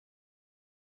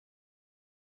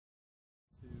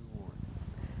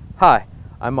Hi,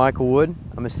 I'm Michael Wood.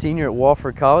 I'm a senior at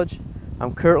Wofford College.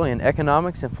 I'm currently an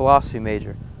economics and philosophy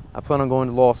major. I plan on going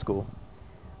to law school.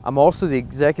 I'm also the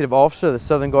executive officer of the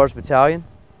Southern Guards Battalion.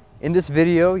 In this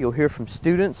video, you'll hear from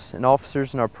students and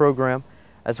officers in our program,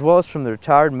 as well as from the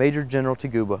retired Major General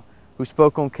Taguba, who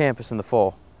spoke on campus in the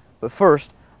fall. But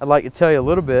first, I'd like to tell you a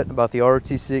little bit about the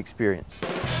ROTC experience.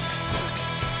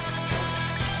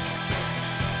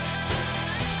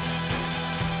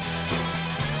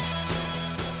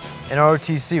 In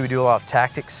ROTC, we do a lot of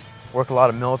tactics, work a lot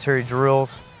of military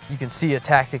drills. You can see a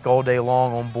tactic all day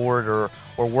long on board or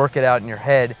work it out in your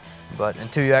head, but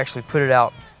until you actually put it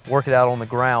out, work it out on the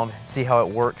ground, see how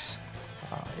it works,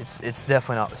 it's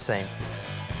definitely not the same.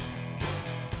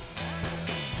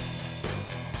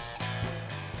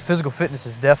 Physical fitness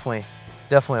is definitely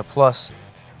a plus.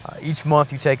 Each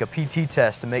month you take a PT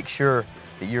test to make sure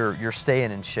that you're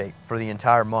staying in shape for the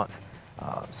entire month.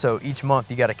 So each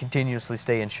month you got to continuously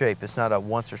stay in shape. It's not a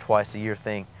once or twice a year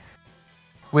thing.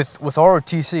 With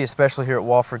ROTC, especially here at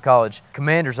Wofford College,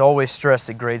 commanders always stress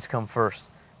that grades come first,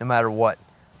 no matter what.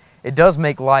 It does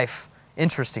make life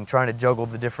interesting trying to juggle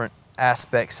the different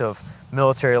aspects of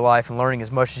military life and learning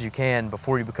as much as you can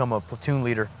before you become a platoon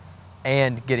leader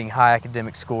and getting high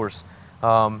academic scores.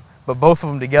 But both of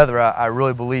them together, I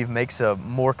really believe, makes a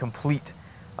more complete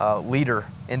leader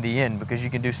in the end, because you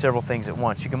can do several things at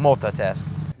once. You can multitask.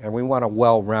 And we want a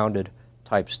well-rounded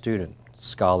type student,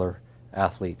 scholar,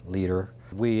 athlete, leader.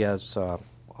 We as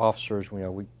officers,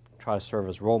 we try to serve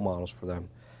as role models for them.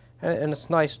 And it's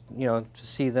nice, to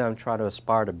see them try to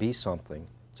aspire to be something,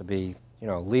 to be,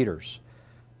 leaders.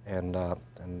 And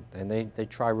they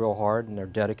try real hard, and they're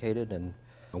dedicated, and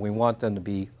we want them to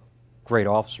be great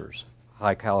officers,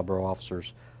 high caliber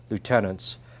officers,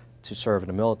 lieutenants, to serve in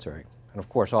the military. And of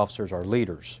course, officers are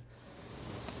leaders.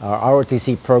 Our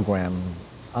ROTC program,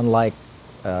 unlike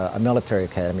a military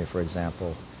academy, for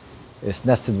example, is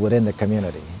nested within the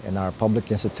community, in our public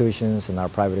institutions and our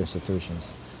private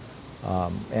institutions.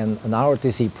 And an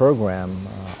ROTC program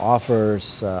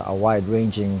offers a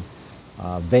wide-ranging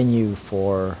venue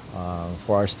for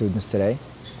our students today.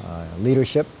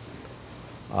 Leadership,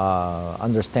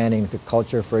 understanding the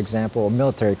culture, for example,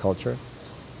 military culture.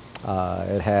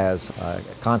 It has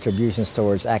contributions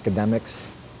towards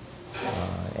academics,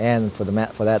 and for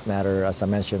that matter, as I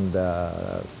mentioned,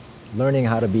 learning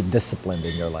how to be disciplined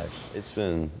in your life. It's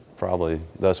been probably,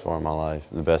 thus far in my life,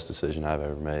 the best decision I've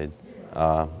ever made.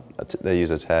 They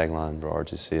use a tagline for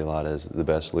ROTC a lot as the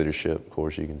best leadership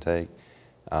course you can take.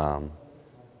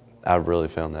 I've really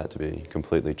found that to be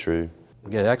completely true.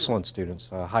 We get excellent students,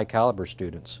 high caliber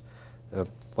students.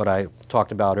 What I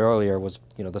talked about earlier was,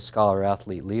 the scholar,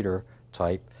 athlete, leader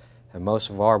type, and most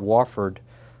of our Wofford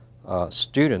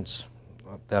students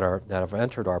that have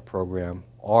entered our program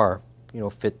are,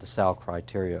 fit the SAL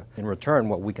criteria. In return,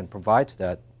 what we can provide to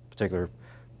that particular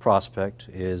prospect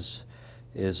is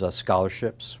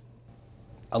scholarships.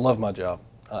 I love my job.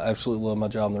 I absolutely love my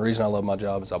job, and the reason I love my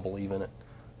job is I believe in it.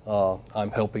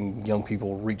 I'm helping young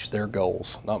people reach their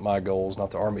goals, not my goals,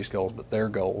 not the Army's goals, but their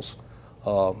goals.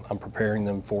 I'm preparing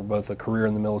them for both a career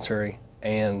in the military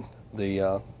and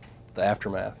the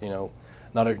aftermath.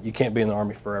 You can't be in the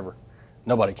Army forever.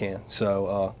 Nobody can.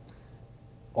 So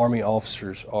Army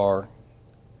officers are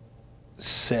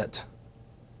set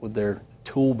with their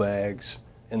tool bags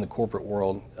in the corporate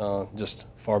world just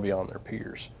far beyond their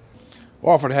peers.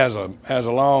 Wofford has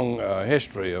a long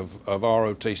history of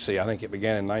ROTC. I think it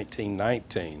began in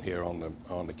 1919 here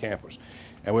on the campus.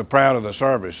 And we're proud of the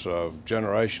service of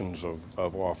generations of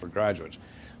Wofford graduates.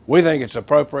 We think it's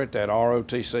appropriate that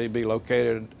ROTC be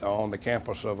located on the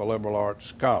campus of a liberal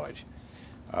arts college.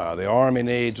 The Army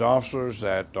needs officers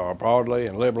that are broadly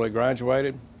and liberally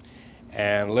graduated,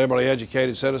 and liberally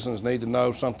educated citizens need to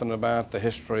know something about the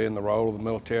history and the role of the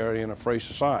military in a free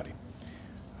society.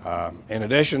 In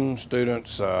addition,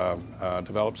 students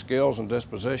develop skills and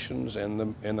dispositions in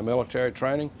the military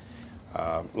training,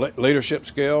 leadership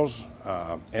skills,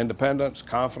 independence,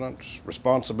 confidence,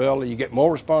 responsibility. You get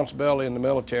more responsibility in the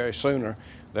military sooner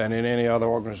than in any other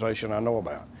organization I know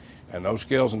about. And those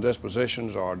skills and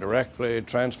dispositions are directly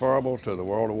transferable to the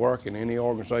world of work in any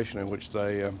organization in which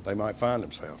they might find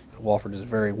themselves. Wofford is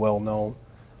very well known.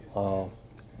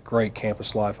 Great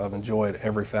campus life. I've enjoyed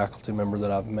every faculty member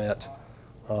that I've met,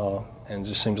 and it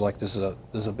just seems like this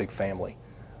is a big family.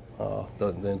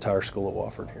 The entire school at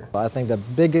Wofford here. I think the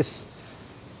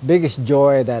biggest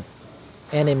joy that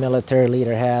any military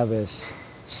leader have is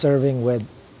serving with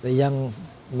the young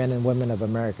men and women of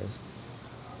America.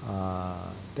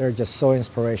 They're just so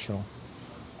inspirational.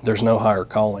 There's no higher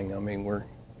calling. I mean, we're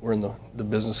in the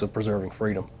business of preserving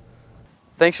freedom.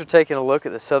 Thanks for taking a look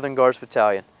at the Southern Guards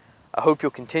Battalion. I hope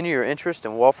you'll continue your interest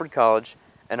in Wofford College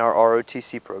and our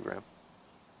ROTC program.